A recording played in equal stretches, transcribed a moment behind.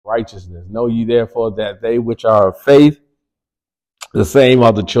righteousness. Know ye therefore that they which are of faith, the same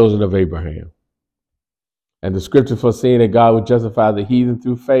are the children of Abraham. And the scripture foreseeing that God would justify the heathen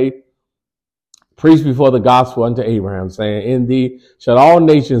through faith, preached before the gospel unto Abraham, saying, in thee shall all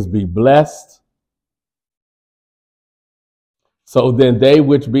nations be blessed. So then they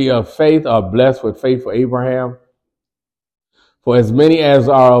which be of faith are blessed with faith for Abraham. For as many as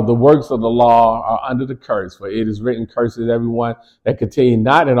are of the works of the law are under the curse, for it is written, cursed is everyone that continue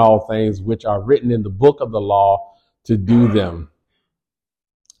not in all things which are written in the book of the law to do them.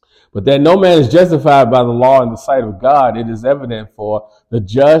 But that no man is justified by the law in the sight of God, it is evident, for the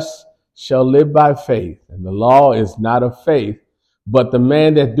just shall live by faith. And the law is not of faith, but the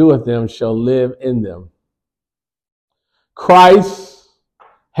man that doeth them shall live in them. Christ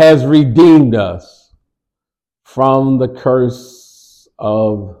has redeemed us from the curse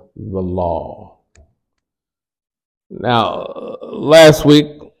of the law. Now, last week,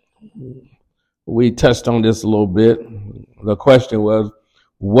 we touched on this a little bit. The question was,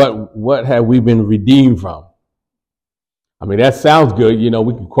 what have we been redeemed from? I mean, that sounds good. You know,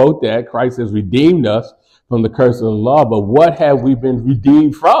 we can quote that. Christ has redeemed us from the curse of the law, but what have we been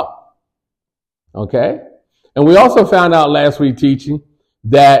redeemed from? Okay? And we also found out last week teaching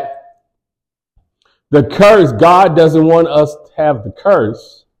that the curse, God doesn't want us to have the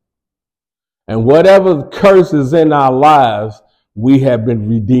curse. And whatever curse is in our lives, we have been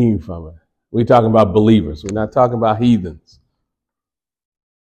redeemed from it. We're talking about believers. We're not talking about heathens.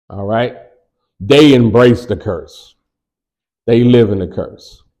 All right? They embrace the curse. They live in the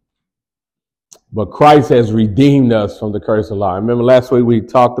curse. But Christ has redeemed us from the curse of the law. Remember last week we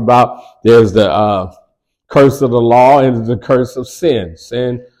talked about there's the curse of the law and the curse of sin.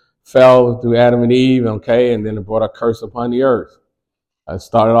 Sin fell through Adam and Eve, okay, and then it brought a curse upon the earth. It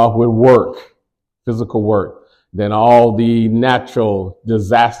started off with work, physical work. Then all the natural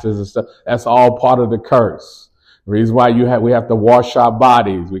disasters and stuff, that's all part of the curse. The reason why we have to wash our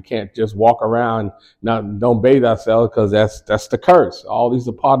bodies. We can't just walk around, don't bathe ourselves, because that's the curse. All these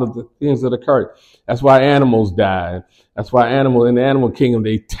are part of the things of the curse. That's why animals die. That's why in the animal kingdom,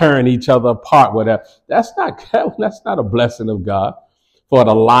 they turn each other apart. That's not a blessing of God for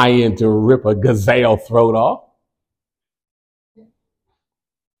the lion to rip a gazelle throat off.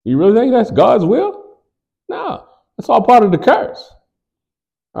 You really think that's God's will? No, that's all part of the curse.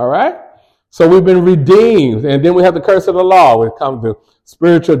 All right? So we've been redeemed, and then we have the curse of the law. When it comes to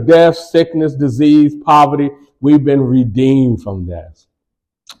spiritual death, sickness, disease, poverty, we've been redeemed from that.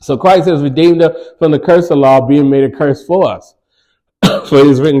 So Christ has redeemed us from the curse of the law, being made a curse for us. So it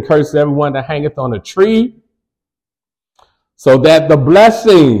is written, cursed is everyone that hangeth on a tree, so that the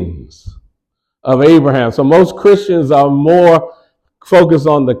blessings of Abraham. So most Christians are more focused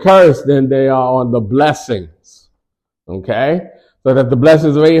on the curse than they are on the blessings. Okay? So that the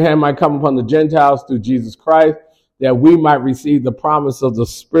blessings of Abraham might come upon the Gentiles through Jesus Christ, that we might receive the promise of the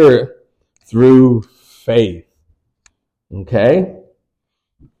Spirit through faith. Okay?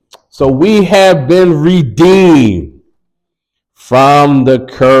 So we have been redeemed from the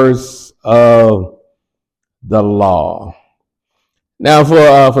curse of the law. Now,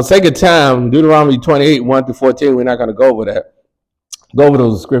 for sake of time, Deuteronomy 28, 1 through 14, we're not going to go over that. Go over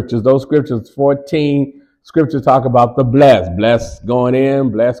those scriptures. Those scriptures, 14 scriptures talk about the blessed. Blessed going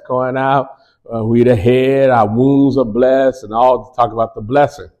in, blessed going out. We the head, our wounds are blessed, and all talk about the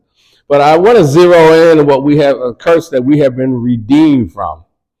blessing. But I want to zero in on what we have, a curse that we have been redeemed from.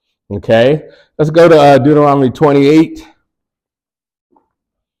 Okay? Let's go to Deuteronomy 28,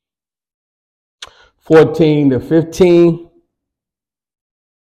 14 to 15.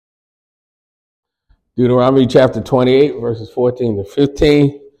 Deuteronomy chapter 28, verses 14 to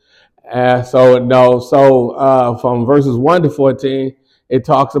 15. From verses 1 to 14, it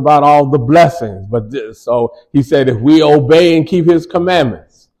talks about all the blessings. So he said, if we obey and keep his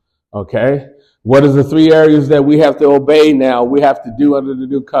commandments, okay, what is the three areas that we have to obey now? We have to do under the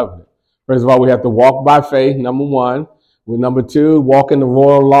new covenant. First of all, we have to walk by faith, number one. Number two, walk in the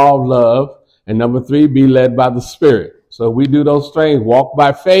royal law of love. And number three, be led by the Spirit. So if we do those things, walk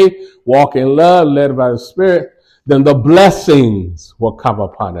by faith, walk in love, led by the Spirit, then the blessings will come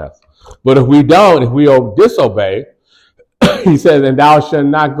upon us. But if we don't, if we disobey, he says, and thou shalt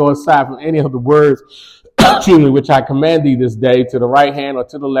not go aside from any of the words which I command thee this day, to the right hand or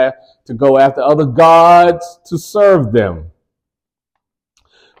to the left, to go after other gods to serve them.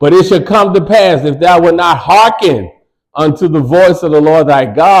 But it shall come to pass, if thou wilt not hearken unto the voice of the Lord thy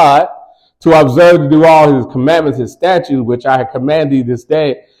God, to observe to do all his commandments, his statutes, which I command thee this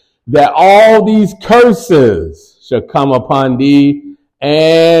day, that all these curses shall come upon thee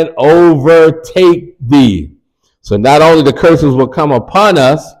and overtake thee. So not only the curses will come upon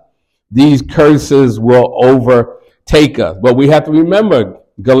us, these curses will overtake us. But we have to remember,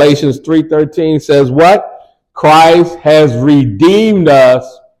 Galatians 3:13 says what? Christ has redeemed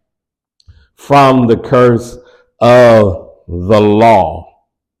us from the curse of the law.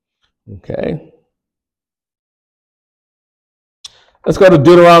 Okay. Let's go to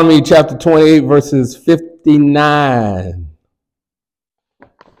Deuteronomy chapter 28, verses 59.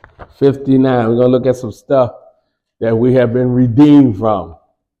 59. We're going to look at some stuff that we have been redeemed from.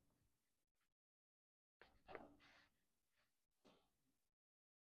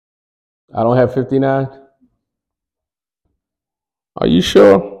 I don't have 59. Are you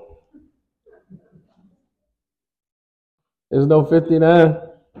sure? There's no 59?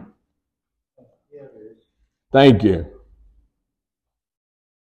 Thank you.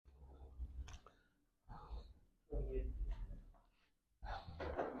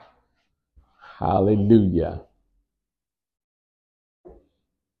 Hallelujah.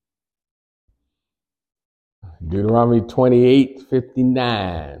 Deuteronomy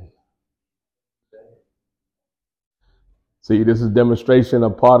 28:59. See, this is demonstration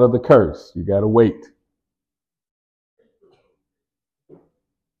of part of the curse. You got to wait.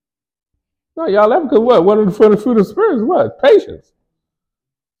 No, y'all laughing because what? One of the fruit of the Spirit is what? Patience.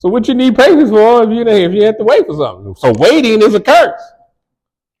 So what you need patience for if you have to wait for something? So waiting is a curse.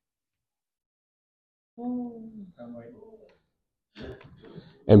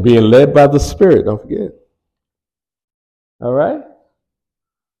 And being led by the Spirit, don't forget. All right?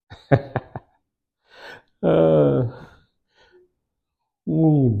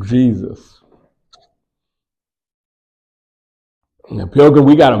 Jesus. Now, Pilgrim,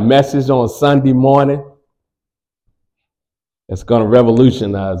 we got a message on Sunday morning that's going to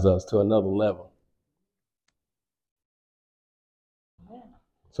revolutionize us to another level.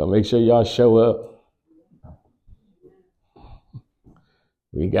 So make sure y'all show up.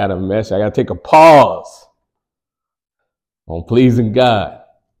 We got a message. I got to take a pause on pleasing God.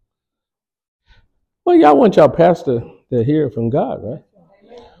 Well, y'all want y'all pastor to hear from God, right?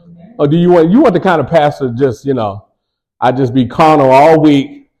 Or do you want the kind of pastor just, I just be carnal all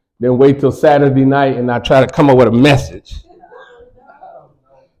week, then wait till Saturday night and I try to come up with a message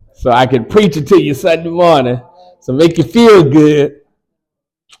so I can preach it to you Sunday morning, so make you feel good,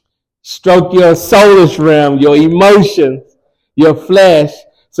 stroke your soulish realm, your emotions, your flesh,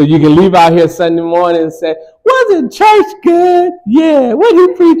 so you can leave out here Sunday morning and say, wasn't church good? Yeah, what did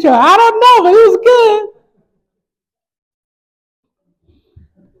he preach on? I don't know, but it was good.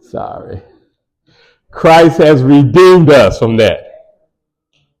 Sorry. Christ has redeemed us from that.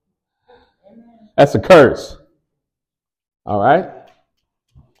 That's a curse. All right?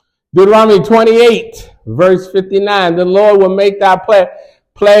 Deuteronomy 28, verse 59. The Lord will make thy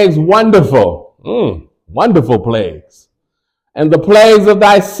plagues wonderful. Wonderful plagues. And the plagues of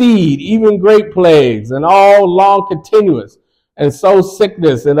thy seed, even great plagues, and all long continuous, and so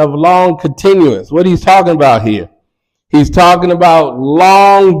sickness and of long continuance. What he's talking about here? He's talking about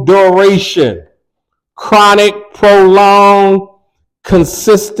long duration, chronic, prolonged,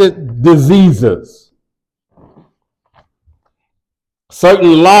 consistent diseases.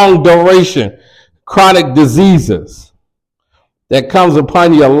 Certain long duration, chronic diseases that comes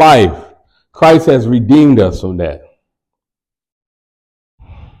upon your life. Christ has redeemed us from that.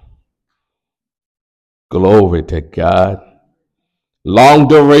 Glory to God. Long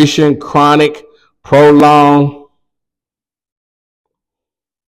duration, chronic, prolonged,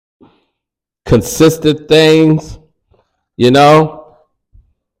 consistent things. You get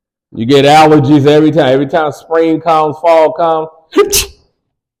allergies every time. Every time spring comes, fall comes.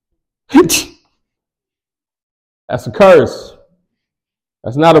 That's a curse.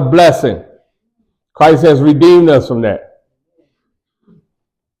 That's not a blessing. Christ has redeemed us from that.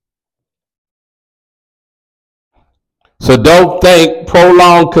 So don't think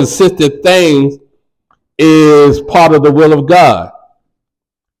prolonged, consistent things is part of the will of God.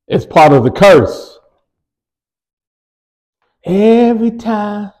 It's part of the curse. Every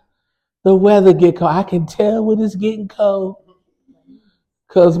time the weather get cold, I can tell when it's getting cold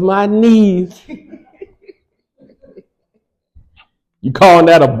because my knees. You calling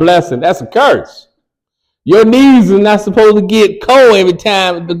that a blessing? That's a curse. Your knees are not supposed to get cold every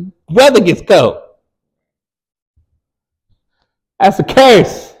time the weather gets cold. That's a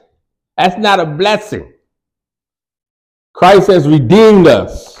curse. That's not a blessing. Christ has redeemed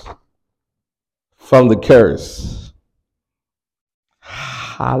us from the curse.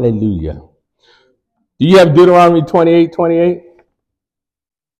 Hallelujah. Do you have Deuteronomy 28:28?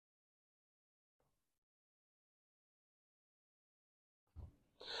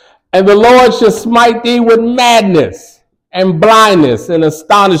 And the Lord shall smite thee with madness. and blindness and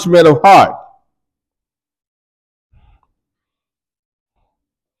astonishment of heart.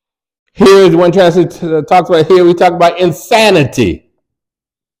 Here is one translation talks about, here we talk about insanity.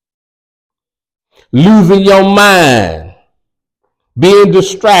 Losing your mind. Being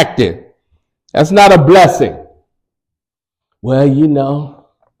distracted. That's not a blessing. Well, you know,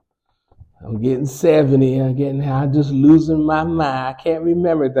 I'm getting 70. I'm just losing my mind. I can't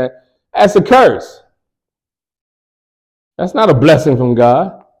remember that. That's a curse. That's not a blessing from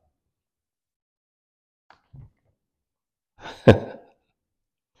God.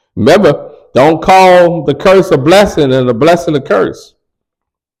 Remember, don't call the curse a blessing and a blessing a curse.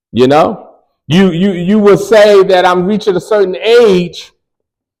 You know, you would say that I'm reaching a certain age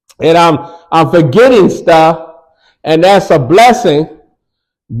and I'm forgetting stuff, and that's a blessing.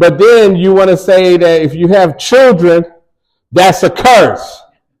 But then you want to say that if you have children, that's a curse.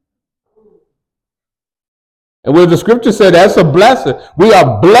 And where the scripture said that's a blessing, we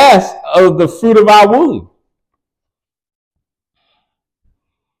are blessed of the fruit of our womb.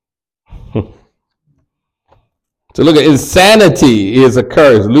 So look at insanity is a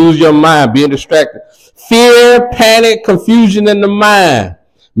curse. Lose your mind, being distracted. Fear, panic, confusion in the mind.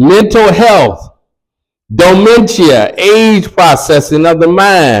 Mental health. Dementia, age processing of the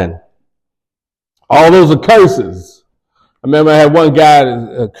mind. All those are curses. I remember I had one guy,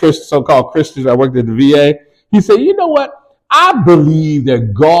 a Christian, so-called Christian, I worked at the VA. He said, you know what? I believe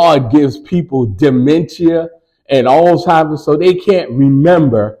that God gives people dementia and Alzheimer's so they can't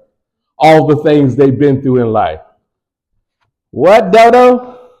remember all the things they've been through in life. What,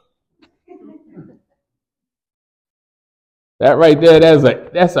 Dodo? That right there,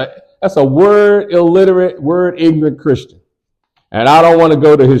 that's a word illiterate, word ignorant Christian. And I don't want to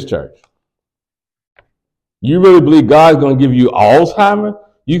go to his church. You really believe God's going to give you Alzheimer's?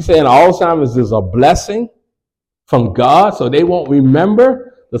 You saying Alzheimer's is a blessing from God so they won't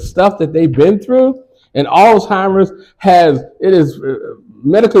remember the stuff that they've been through? And Alzheimer's it is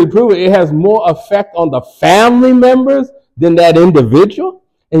medically proven, it has more effect on the family members than that individual,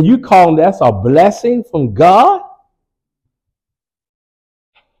 and you call that's a blessing from God?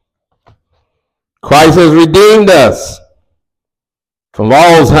 Christ has redeemed us from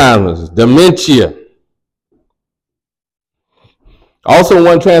Alzheimer's, dementia. Also,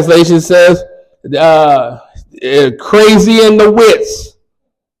 one translation says, crazy in the wits,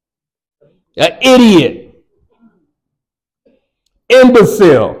 an idiot,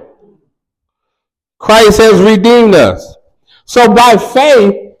 imbecile. Christ has redeemed us. So by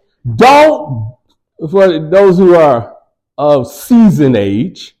faith, for those who are of seasoned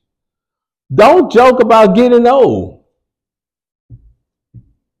age, don't joke about getting old.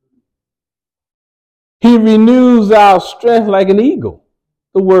 He renews our strength like an eagle,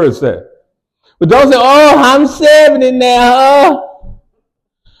 the word said. But don't say, oh, I'm 70 now.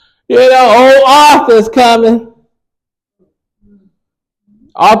 You know, old Arthur's coming.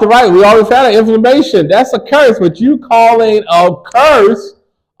 Arthritis, we always had an inflammation. That's a curse, but you calling a curse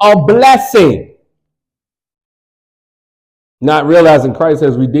a blessing. Not realizing Christ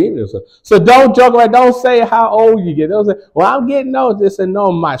has redeemed us. So don't joke around. Don't say how old you get. Don't say, well, I'm getting old. Just say,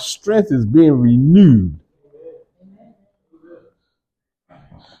 no, my strength is being renewed.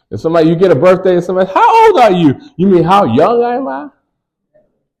 If somebody, you get a birthday and somebody, how old are you? You mean how young am I?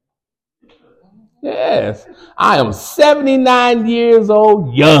 Yes, I am 79 years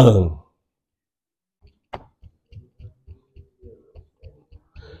old, young.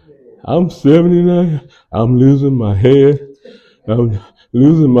 I'm 79. I'm losing my head. I'm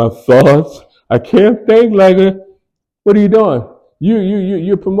losing my thoughts. I can't think like it. What are you doing?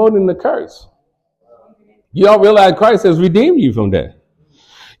 You're promoting the curse. You don't realize Christ has redeemed you from that.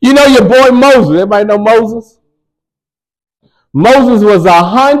 You know your boy Moses. Everybody know Moses? Moses was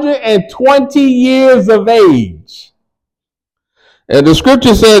 120 years of age. And the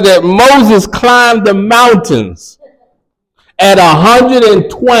scripture says that Moses climbed the mountains at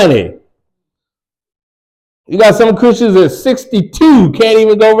 120. You got some Christians at 62, can't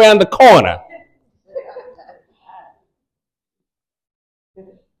even go around the corner.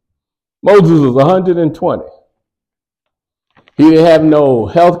 Moses was 120. He didn't have no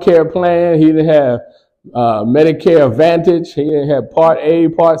health care plan. He didn't have Medicare Advantage. He didn't have Part A,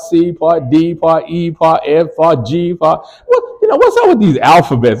 Part C, Part D, Part E, Part F, Part G, Part... what's up with these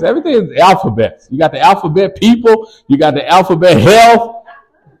alphabets? Everything is alphabets. You got the alphabet people. You got the alphabet health.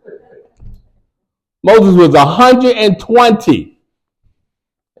 Moses was 120.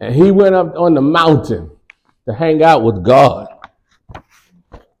 And he went up on the mountain to hang out with God.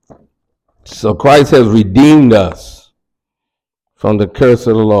 So Christ has redeemed us from the curse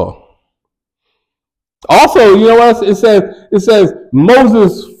of the law. Also, you know what else it says? It says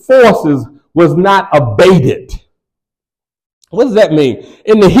Moses' forces was not abated. What does that mean?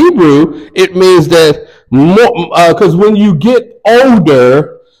 In the Hebrew, it means that because when you get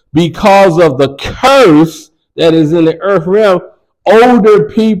older, because of the curse that is in the earth realm, older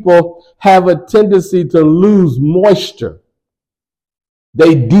people have a tendency to lose moisture.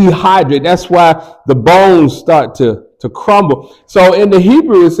 They dehydrate. That's why the bones start to crumble. So in the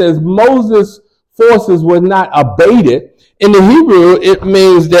Hebrew, it says Moses' forces were not abated. In the Hebrew, it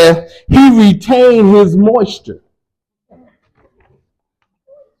means that he retained his moisture.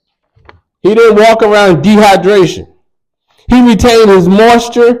 He didn't walk around dehydration. He retained his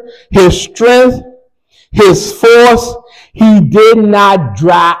moisture, his strength, his force. He did not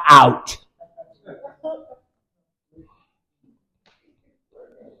dry out.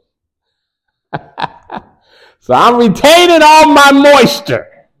 So I'm retaining all my moisture.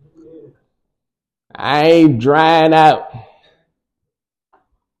 I ain't drying out.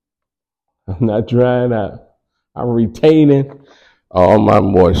 I'm not drying out. I'm retaining all my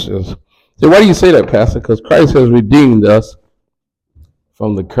moisture. So why do you say that, Pastor? Because Christ has redeemed us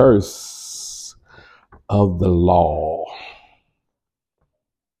from the curse of the law.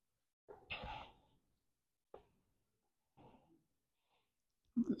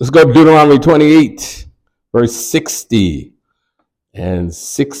 Let's go to Deuteronomy 28, verse 60 and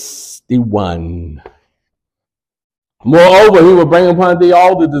 61. Moreover, he will bring upon thee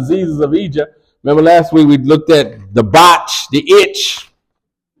all the diseases of Egypt. Remember last week we looked at the botch, the itch.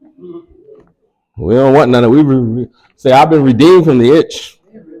 We don't want none of it. We say, I've been redeemed from the itch.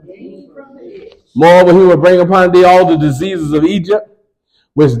 Moreover, he will bring upon thee all the diseases of Egypt,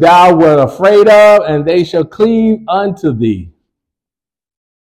 which thou wert afraid of, and they shall cleave unto thee.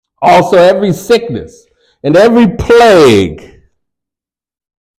 Also every sickness and every plague,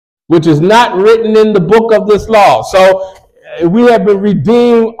 which is not written in the book of this law. So we have been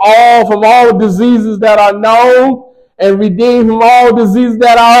redeemed from all diseases that are known, and redeemed from all diseases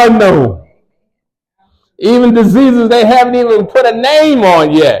that are unknown. Even diseases they haven't even put a name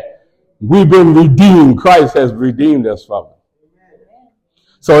on yet. We've been redeemed. Christ has redeemed us from it.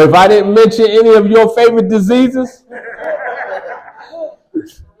 So if I didn't mention any of your favorite diseases,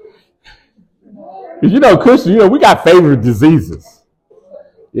 you know, Christian, we got favorite diseases.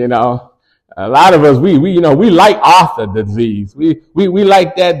 A lot of us, we like Arthur disease. We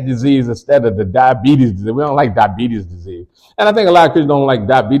like that disease instead of the diabetes disease. We don't like diabetes disease. And I think a lot of Christians don't like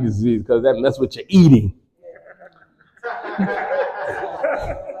diabetes disease because that messes with your eating.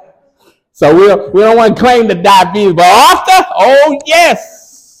 So we don't want to claim the diabetes, but Arthur, oh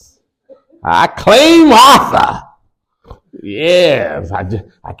yes, I claim Arthur. Yes,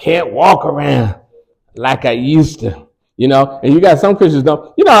 I can't walk around like I used to, and you got some Christians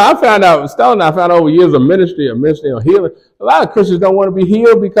don't, I found out, Stella and I found out over years of ministry on healing, a lot of Christians don't want to be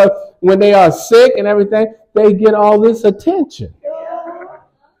healed because when they are sick and everything, they get all this attention.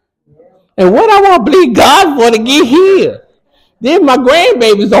 And what I want to believe God for to get healed. Then my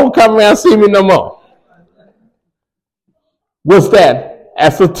grandbabies don't come around and see me no more. What's that?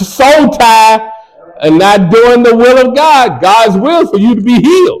 That's a soul tie and not doing the will of God. God's will for you to be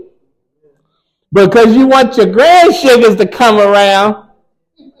healed. Because you want your grandsugars to come around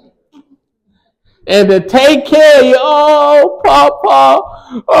and to take care of you. Oh,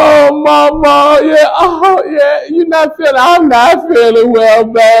 Papa. Oh, Mama. Yeah, I'm not feeling well,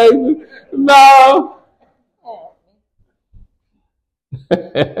 baby. No.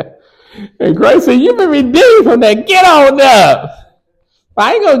 And Grace said, you've been redeemed from that. Get on up.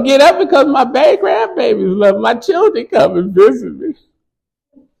 I ain't going to get up because my baby grandbabies love my children come and visit me.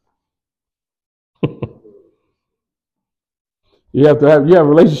 You have a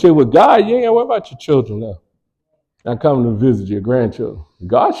relationship with God. You ain't got to worry about your children now. I come to visit your grandchildren.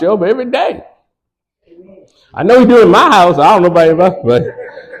 God shows up every day. I know he do in my house. I don't know about anybody, but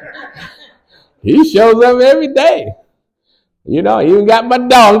he shows up every day. Even got my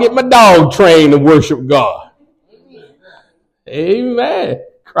dog. Get my dog trained to worship God. Amen.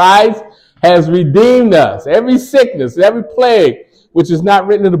 Christ has redeemed us. Every sickness, every plague, which is not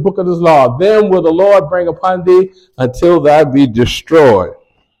written in the book of this law, then will the Lord bring upon thee until thou be destroyed.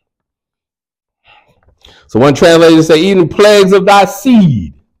 So one translator say, even plagues of thy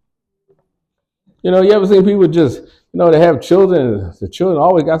seed. You ever seen people just, they have children, and the children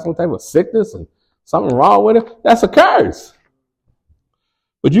always got some type of sickness and something wrong with it? That's a curse.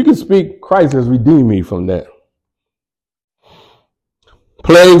 But you can speak, Christ has redeemed me from that.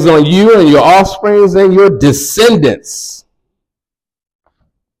 Plagues on you and your offsprings and your descendants.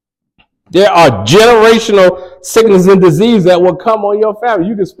 There are generational sickness and disease that will come on your family.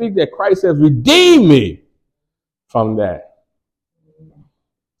 You can speak that Christ has redeemed me from that.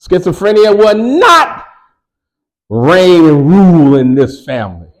 Schizophrenia will not reign and rule in this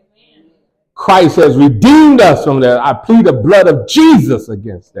family. Christ has redeemed us from that. I plead the blood of Jesus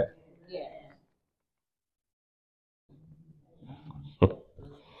against that.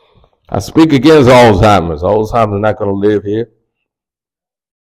 I speak against Alzheimer's. Alzheimer's is not going to live here.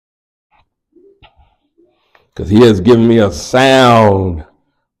 Because he has given me a sound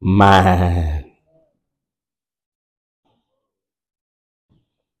mind.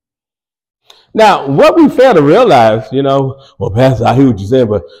 Now, what we fail to realize, well, Pastor, I hear what you're saying,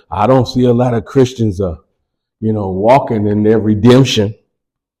 but I don't see a lot of Christians, walking in their redemption.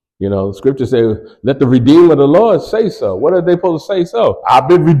 The scripture says, let the redeemer of the Lord say so. What are they supposed to say so? I've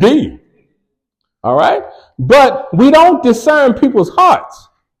been redeemed. All right? But we don't discern people's hearts.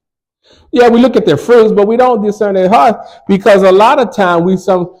 Yeah, we look at their fruits, but we don't discern their hearts because a lot of time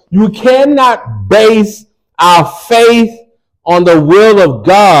you cannot base our faith on the will of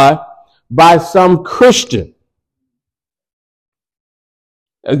God by some Christian.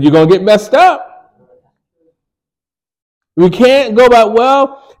 You're going to get messed up. We can't go by,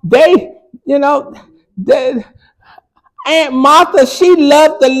 Aunt Martha, she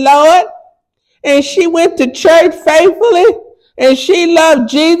loved the Lord and she went to church faithfully and she loved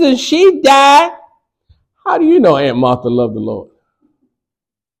Jesus. She died. How do you know Aunt Martha loved the Lord?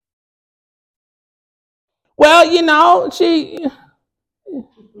 Well,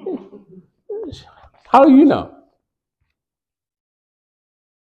 how do you know?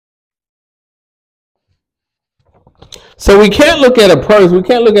 So we can't look at a person, we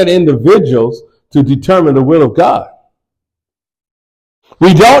can't look at individuals to determine the will of God.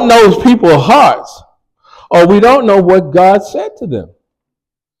 We don't know people's hearts, or we don't know what God said to them.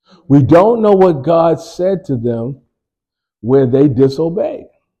 We don't know what God said to them where they disobeyed.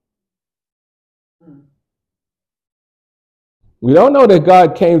 We don't know that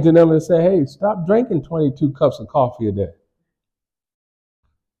God came to them and said, hey, stop drinking 22 cups of coffee a day.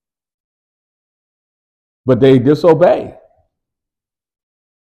 But they disobey.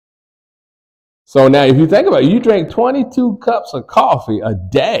 So now if you think about it, you drink 22 cups of coffee a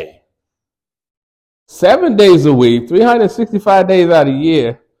day, 7 days a week, 365 days out of the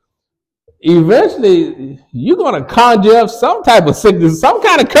year, eventually you're going to conjure up some type of sickness, some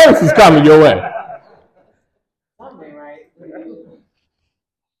kind of curse is coming your way. Something, right?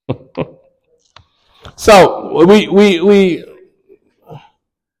 So we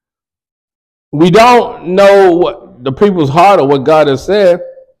don't know what the people's heart or what God has said.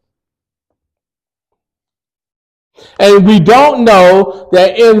 And we don't know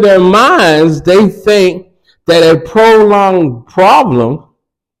that in their minds they think that a prolonged problem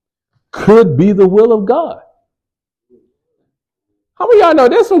could be the will of God. How many of y'all know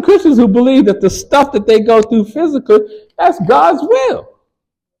there's some Christians who believe that the stuff that they go through physically, that's God's will.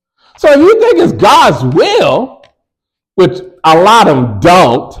 So if you think it's God's will, which a lot of them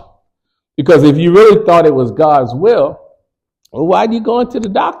don't, because if you really thought it was God's will, well, why are you going to the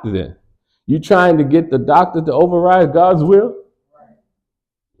doctor then? You trying to get the doctor to override God's will?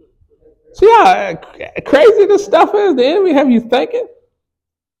 See how crazy this stuff is? The enemy have you thinking?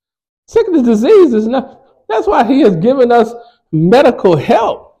 Sickness, disease is not. That's why he has given us medical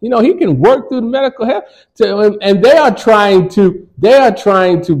help. He can work through the medical help. And they are trying to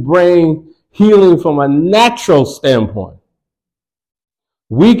bring healing from a natural standpoint.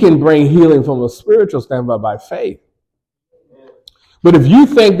 We can bring healing from a spiritual standpoint by faith. But if you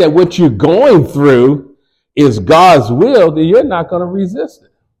think that what you're going through is God's will, then you're not going to resist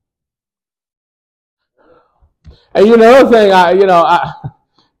it. And another thing,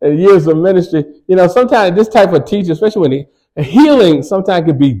 in years of ministry, sometimes this type of teaching, especially when healing sometimes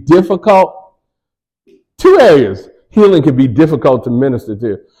can be difficult. Two areas healing can be difficult to minister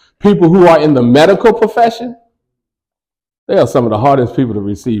to. People who are in the medical profession, they are some of the hardest people to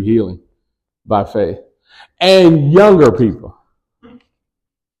receive healing by faith. And younger people.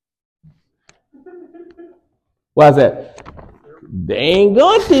 Why is that? They ain't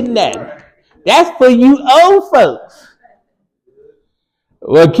going to nothing. That's for you old folks.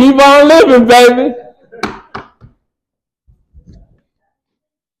 Well, keep on living, baby.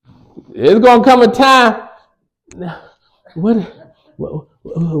 It's going to come a time.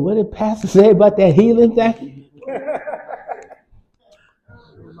 What did Pastor say about that healing thing?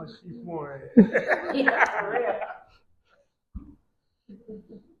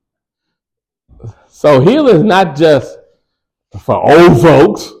 So healing is not just for old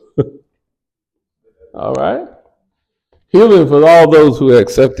folks. All right? Healing for all those who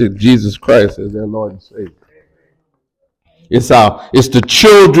accepted Jesus Christ as their Lord and Savior. It's the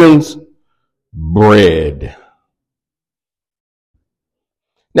children's bread.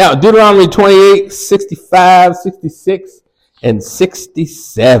 Now, Deuteronomy 28, 65, 66, and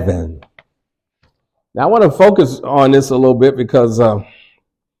 67. Now, I want to focus on this a little bit because,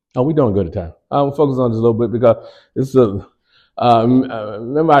 we're doing good at time. I want to focus on this a little bit because it's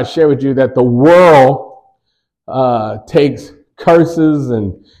remember I shared with you that the world takes curses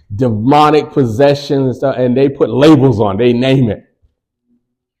and demonic possession and stuff, and they put labels on, they name it.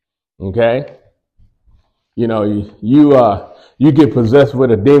 Okay? You know, you get possessed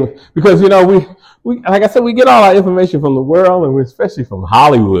with a demon because, you know, we like I said, we get all our information from the world, and especially from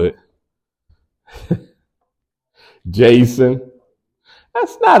Hollywood. Jason,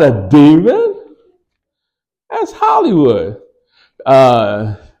 that's not a demon. That's Hollywood.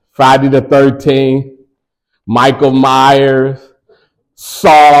 Friday the 13th, Michael Myers,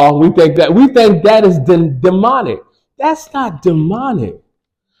 Saw. We think that is demonic. That's not demonic.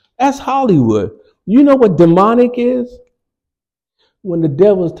 That's Hollywood. You know what demonic is? When the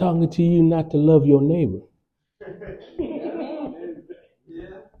devil is talking to you not to love your neighbor.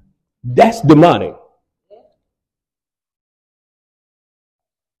 That's demonic.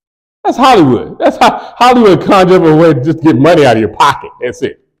 That's Hollywood. That's how Hollywood conjures up a way to just get money out of your pocket. That's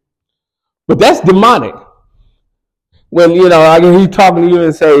it. But that's demonic. When, you know, he's talking to you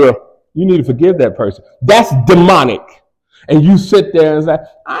and say, well, you need to forgive that person. That's demonic. And you sit there and say,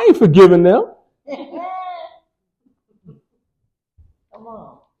 I ain't forgiving them. Come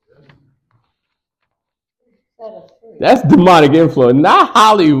on. That's demonic influence, not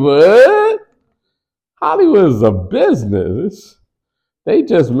Hollywood. Hollywood is a business. They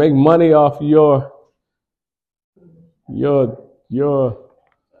just make money off your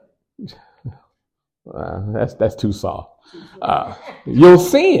that's too soft. Your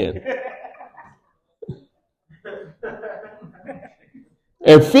sin.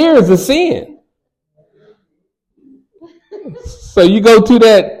 And fear is a sin. So you go to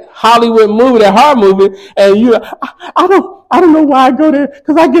that Hollywood movie, that horror movie, and I don't know why I go there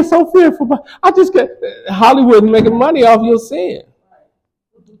because I get so fearful. But I just get Hollywood making money off your sin.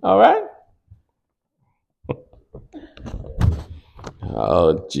 All right?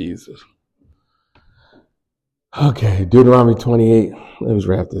 Oh, Jesus. Okay, Deuteronomy 28. Let's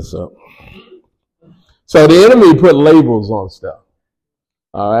wrap this up. So the enemy put labels on stuff.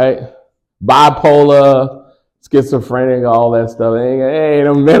 All right? Bipolar, schizophrenic, all that stuff. It ain't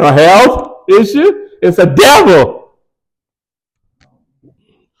a mental health issue. It's a devil.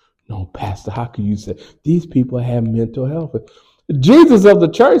 No, Pastor, how can you say these people have mental health? Jesus of the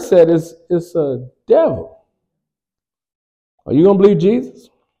church said it's a devil. Are you going to believe Jesus?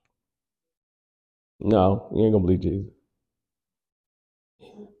 No, you ain't going to believe Jesus.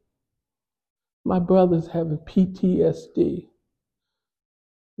 My brother's having PTSD.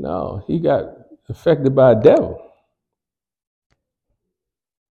 No, he got affected by a devil.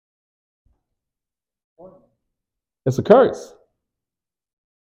 It's a curse.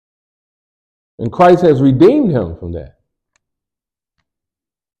 And Christ has redeemed him from that.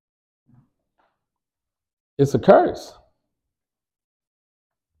 It's a curse.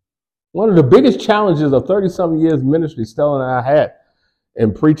 One of the biggest challenges of 30-something years ministry Stella and I had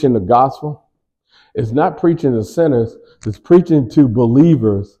in preaching the gospel is not preaching to sinners, it's preaching to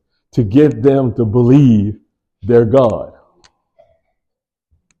believers to get them to believe their God.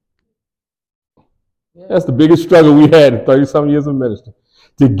 That's the biggest struggle we had in 30-something years of ministry.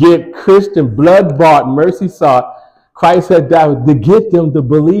 To get Christian, blood-bought, mercy-sought, Christ had died, to get them to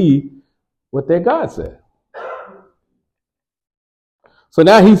believe what their God said. So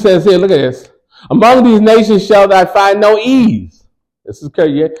now he says here, look at this. Among these nations shall thou find no ease. This is curse.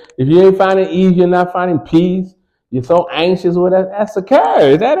 If you ain't finding ease, you're not finding peace. You're so anxious with that. That's a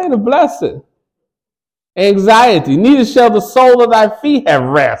curse. That ain't a blessing. Anxiety. Neither shall the sole of thy feet have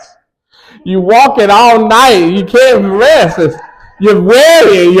rest. You walking all night. You can't rest. You're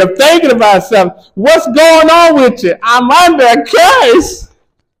weary. You're thinking about something. What's going on with you? I'm under a curse.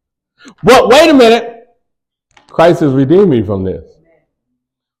 But wait a minute. Christ has redeemed me from this.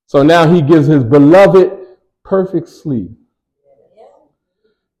 So now he gives his beloved perfect sleep.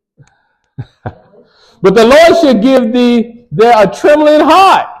 But the Lord shall give thee there a trembling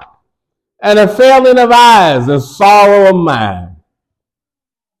heart and a failing of eyes and sorrow of mind.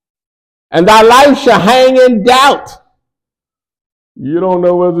 And thy life shall hang in doubt. You don't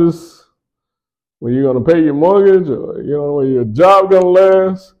know whether you're going to pay your mortgage or you don't know whether your job going to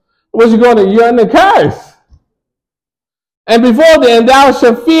last. You're under curse. And before then, thou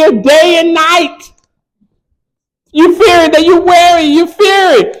shalt fear day and night. You fear it, that you weary, you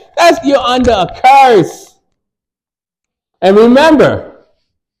fear it. You're under a curse. And remember,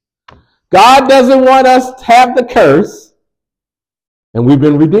 God doesn't want us to have the curse, and we've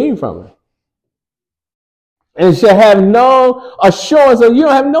been redeemed from it. And shall have no assurance, or you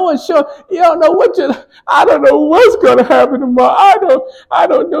don't have no assurance. You don't know I don't know what's going to happen tomorrow. I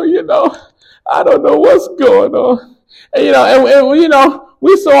don't know, I don't know what's going on. And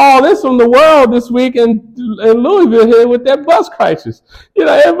we saw all this from the world this week in Louisville here with that bus crisis.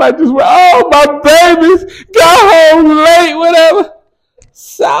 Everybody just went, oh, my babies got home late, whatever.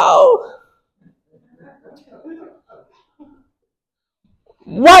 So,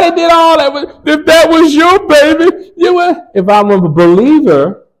 why they did all that? If that was your baby, if I'm a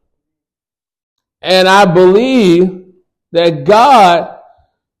believer and I believe that God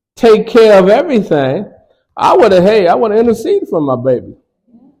take care of everything, I want to intercede for my baby.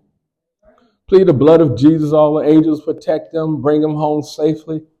 Plead the blood of Jesus, all the angels protect them, bring them home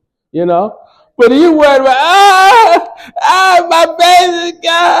safely, But you worried about, my baby,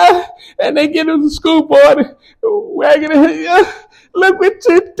 God. And they get to the school board, wagging their head, look what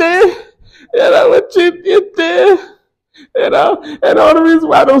you did. What you did. And all the reason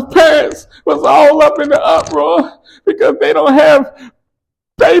why those parents was all up in the uproar, because they don't have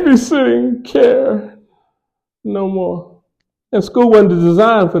babysitting care no more. And school wasn't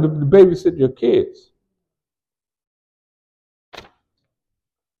designed for to babysit your kids.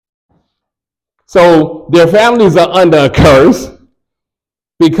 So their families are under a curse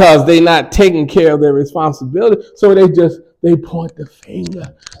because they're not taking care of their responsibility. So they point the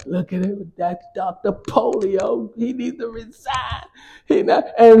finger. Look at it, that's Dr. Polio. He needs to resign.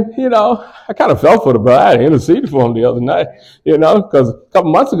 I kind of felt for the brother. I interceded for him the other night, because a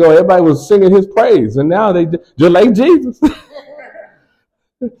couple months ago, everybody was singing his praise. And now they just like Jesus.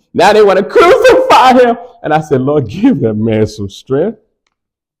 Now they want to crucify him. And I said, Lord, give that man some strength.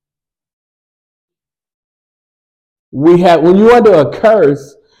 When you're under a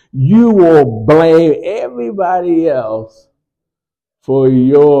curse, you will blame everybody else for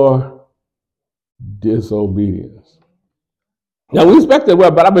your disobedience. Now, we expected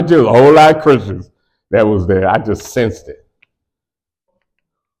well, but I bet you a whole lot of Christians that was there. I just sensed it.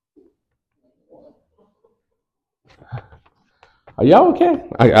 Are y'all okay?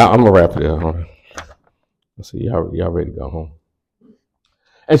 I'm going to wrap it up. Let's see, y'all ready to go home.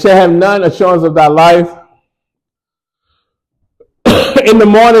 And shall have none assurance of thy life. In the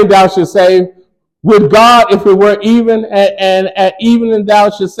morning thou shalt say, would God, if it were even, and at evening thou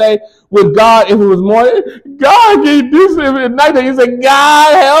shalt say, would God, if it was morning, God gave this at night. You say,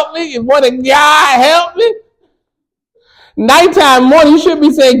 God help me. Morning, God help me. Nighttime, morning, you should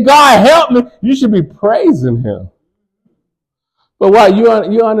be saying, God help me. You should be praising him. But why?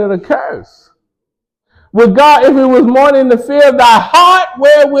 You're under the curse. With God, if it was morning, the fear of thy heart,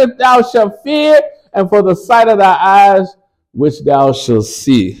 wherewith thou shalt fear, and for the sight of thy eyes, which thou shalt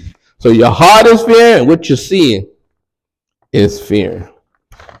see. So your heart is fear, and what you're seeing is fear.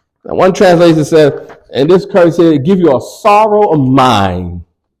 Now, one translation says, and this curse here, give you a sorrow of mind,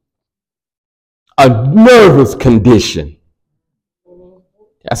 a nervous condition.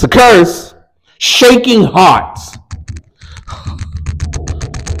 That's a curse. Shaking hearts.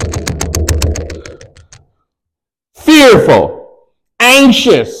 Fearful,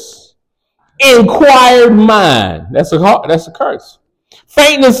 anxious, inquired mind. That's a curse.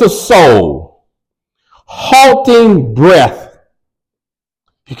 Faintness of soul, halting breath.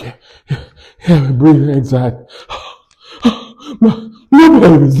 You can't breathe, anxiety. My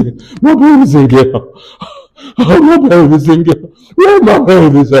baby's in here. Oh, my baby's in here. Where my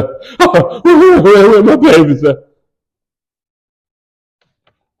baby's at? Where my baby's at?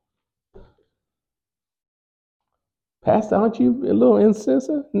 Pastor, aren't you a little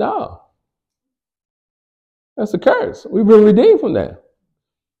insensitive? No. That's a curse. We've been redeemed from that.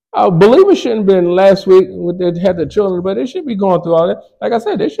 Our believers shouldn't have been last week when they had the children, but they should be going through all that. Like I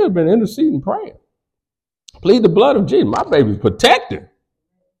said, they should have been interceding, praying. Plead the blood of Jesus. My baby's protected.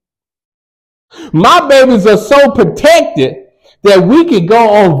 My babies are so protected that we could go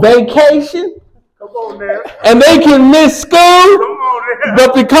on vacation. Come on there. And they can miss school. Come on there.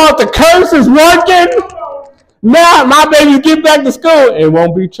 But because the curse is working, now my babies get back to school and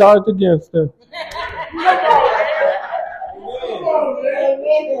won't be charged against them.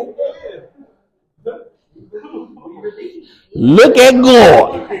 Look at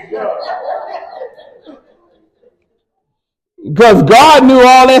God. Because God knew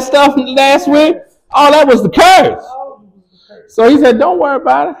all that stuff last week. All that was the curse. So he said, don't worry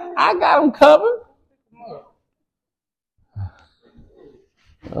about it. I got them covered.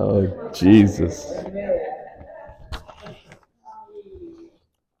 Oh, Jesus.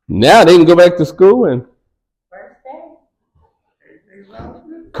 Now they can go back to school and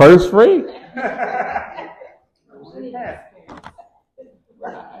Curse free?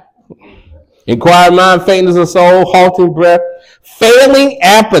 Inquired mind, faintness of soul, halting breath, failing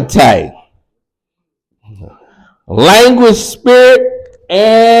appetite, languid spirit,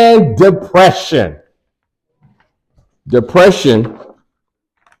 and depression. Depression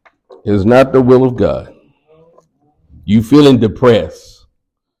is not the will of God. You feeling depressed.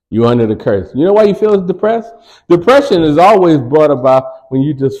 You under the curse. You know why you feel depressed? Depression is always brought about when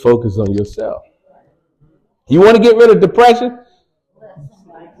you just focus on yourself. You want to get rid of depression?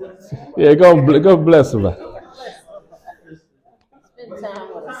 Yeah, go bless somebody. Spend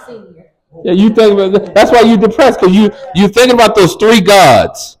time with a senior. Yeah, you think about that's why you're depressed, because you thinking about those three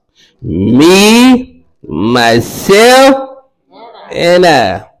gods. Me, myself, and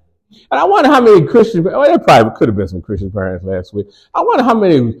I. And I wonder how many Christian, well, there probably could have been some Christian parents last week. I wonder how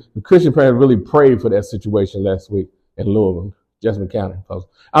many Christian parents really prayed for that situation last week in Louisville, Jessamine County.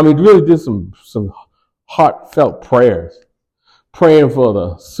 I mean, really did some heartfelt prayers. Praying for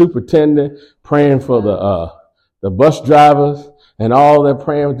the superintendent, praying for the bus drivers, and all that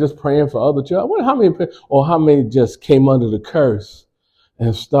praying, just praying for other children. I wonder how many just came under the curse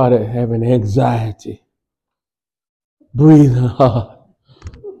and started having anxiety, breathing hard.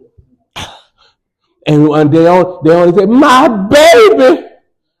 And they only say, my baby.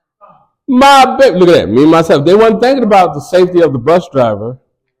 Look at that, me and myself. They weren't thinking about the safety of the bus driver.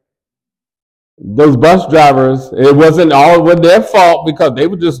 Those bus drivers, it wasn't all their fault because they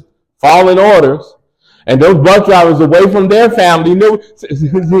were just following orders. And those bus drivers away from their family, they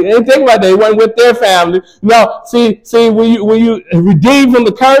didn't think about that. They weren't with their family. No, see, when you redeem from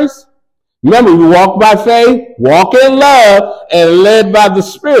the curse, remember, you walk by faith, walk in love, and led by the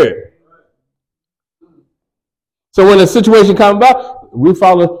Spirit. So when a situation comes about, we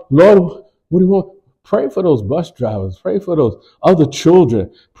follow, Lord, what do you want? Pray for those bus drivers. Pray for those other children.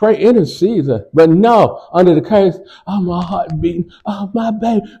 Pray, intercede. But no, under the curse, oh, my heart beating. Oh, my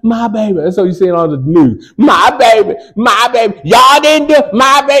baby. That's what you see on the news. My baby. Y'all didn't do it.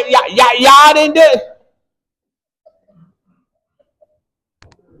 My baby. Y'all didn't do it.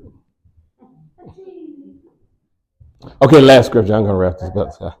 Okay, last scripture. I'm going to wrap this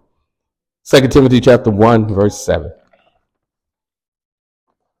up. 2 Timothy chapter 1, verse 7.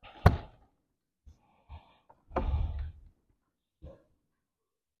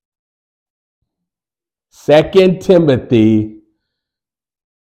 Second Timothy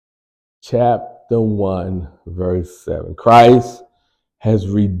chapter 1, verse 7. Christ has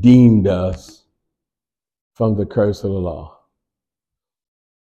redeemed us from the curse of the law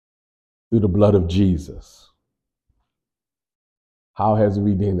through the blood of Jesus. How has he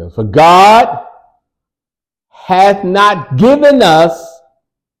redeemed us? For God hath not given us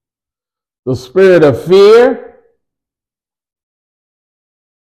the spirit of fear.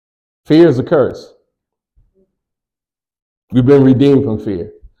 Fear is a curse. We've been redeemed from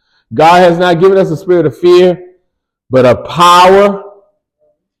fear. God has not given us a spirit of fear, but of power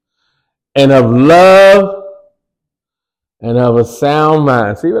and of love and of a sound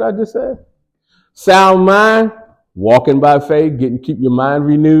mind. See what I just said? Sound mind, walking by faith, keep your mind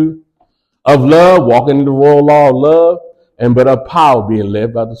renewed. Of love, walking in the royal law of love, and but of power, being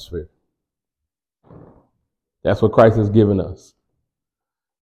led by the Spirit. That's what Christ has given us.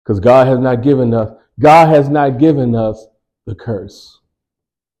 Because God has not given us the curse.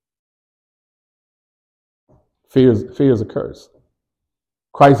 Fear is a curse.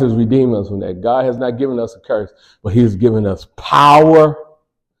 Christ has redeemed us from that. God has not given us a curse, but he has given us power,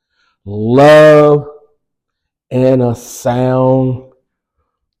 love, and a sound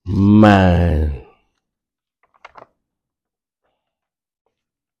mind.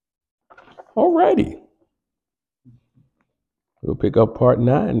 Alrighty. We'll pick up part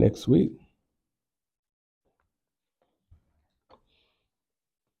 9 next week.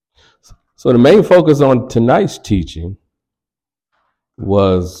 So the main focus on tonight's teaching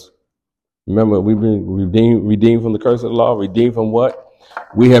was, remember, we've been redeemed from the curse of the law. Redeemed from what?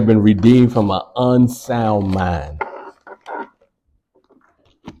 We have been redeemed from an unsound mind.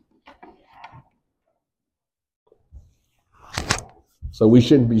 So we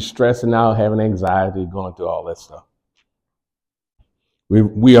shouldn't be stressing out, having anxiety, going through all that stuff.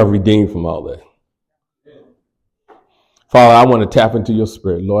 We are redeemed from all that. Father, I want to tap into your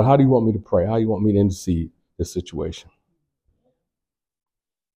spirit. Lord, how do you want me to pray? How do you want me to intercede this situation?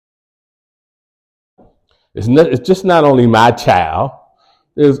 It's just not only my child.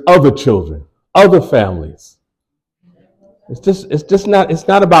 There's other children, other families. It's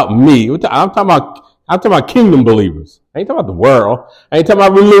not about me. I'm talking about kingdom believers. I ain't talking about the world. I ain't talking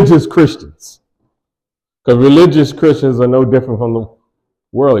about religious Christians. Because religious Christians are no different from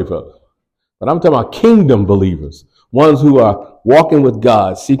worldly folks. But I'm talking about kingdom believers, ones who are walking with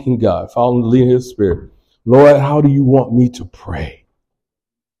God, seeking God, following the leading of His Spirit. Lord, how do you want me to pray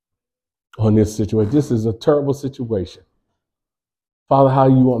on this situation? This is a terrible situation. Father, how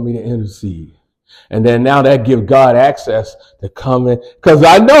do you want me to intercede? And then now that gives God access to come in. Because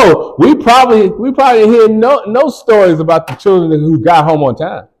I know we probably hear no stories about the children who got home on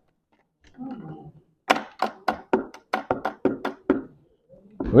time.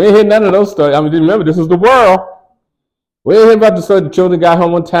 We ain't hear none of those stories. I mean, remember, this is the world. We ain't hear about the story the children got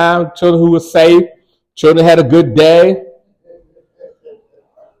home on time, children who were safe, children had a good day.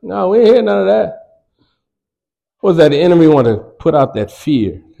 No, we ain't hear none of that. What was that? The enemy want to put out that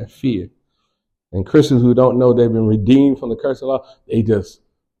fear. And Christians who don't know they've been redeemed from the curse of law, they just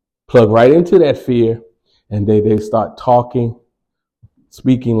plug right into that fear and they start talking,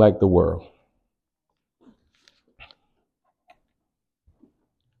 speaking like the world.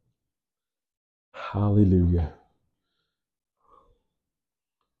 Hallelujah.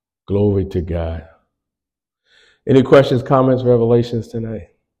 Glory to God. Any questions, comments, revelations tonight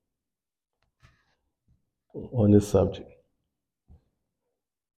on this subject?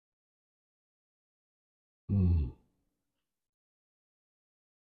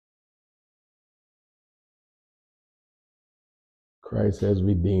 Christ has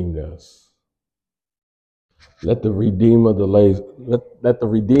redeemed us. Let the Redeemer of the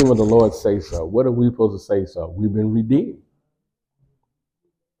Lord say so. What are we supposed to say so? We've been redeemed.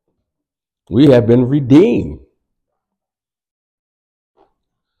 We have been redeemed.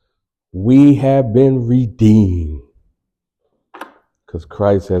 We have been redeemed because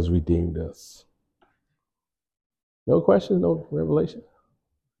Christ has redeemed us. No questions, no revelation.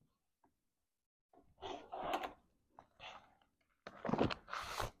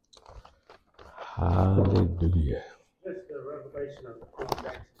 Hallelujah. Just the revelation of the going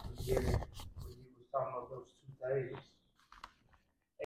back to the beginning when you were talking about those 2 days.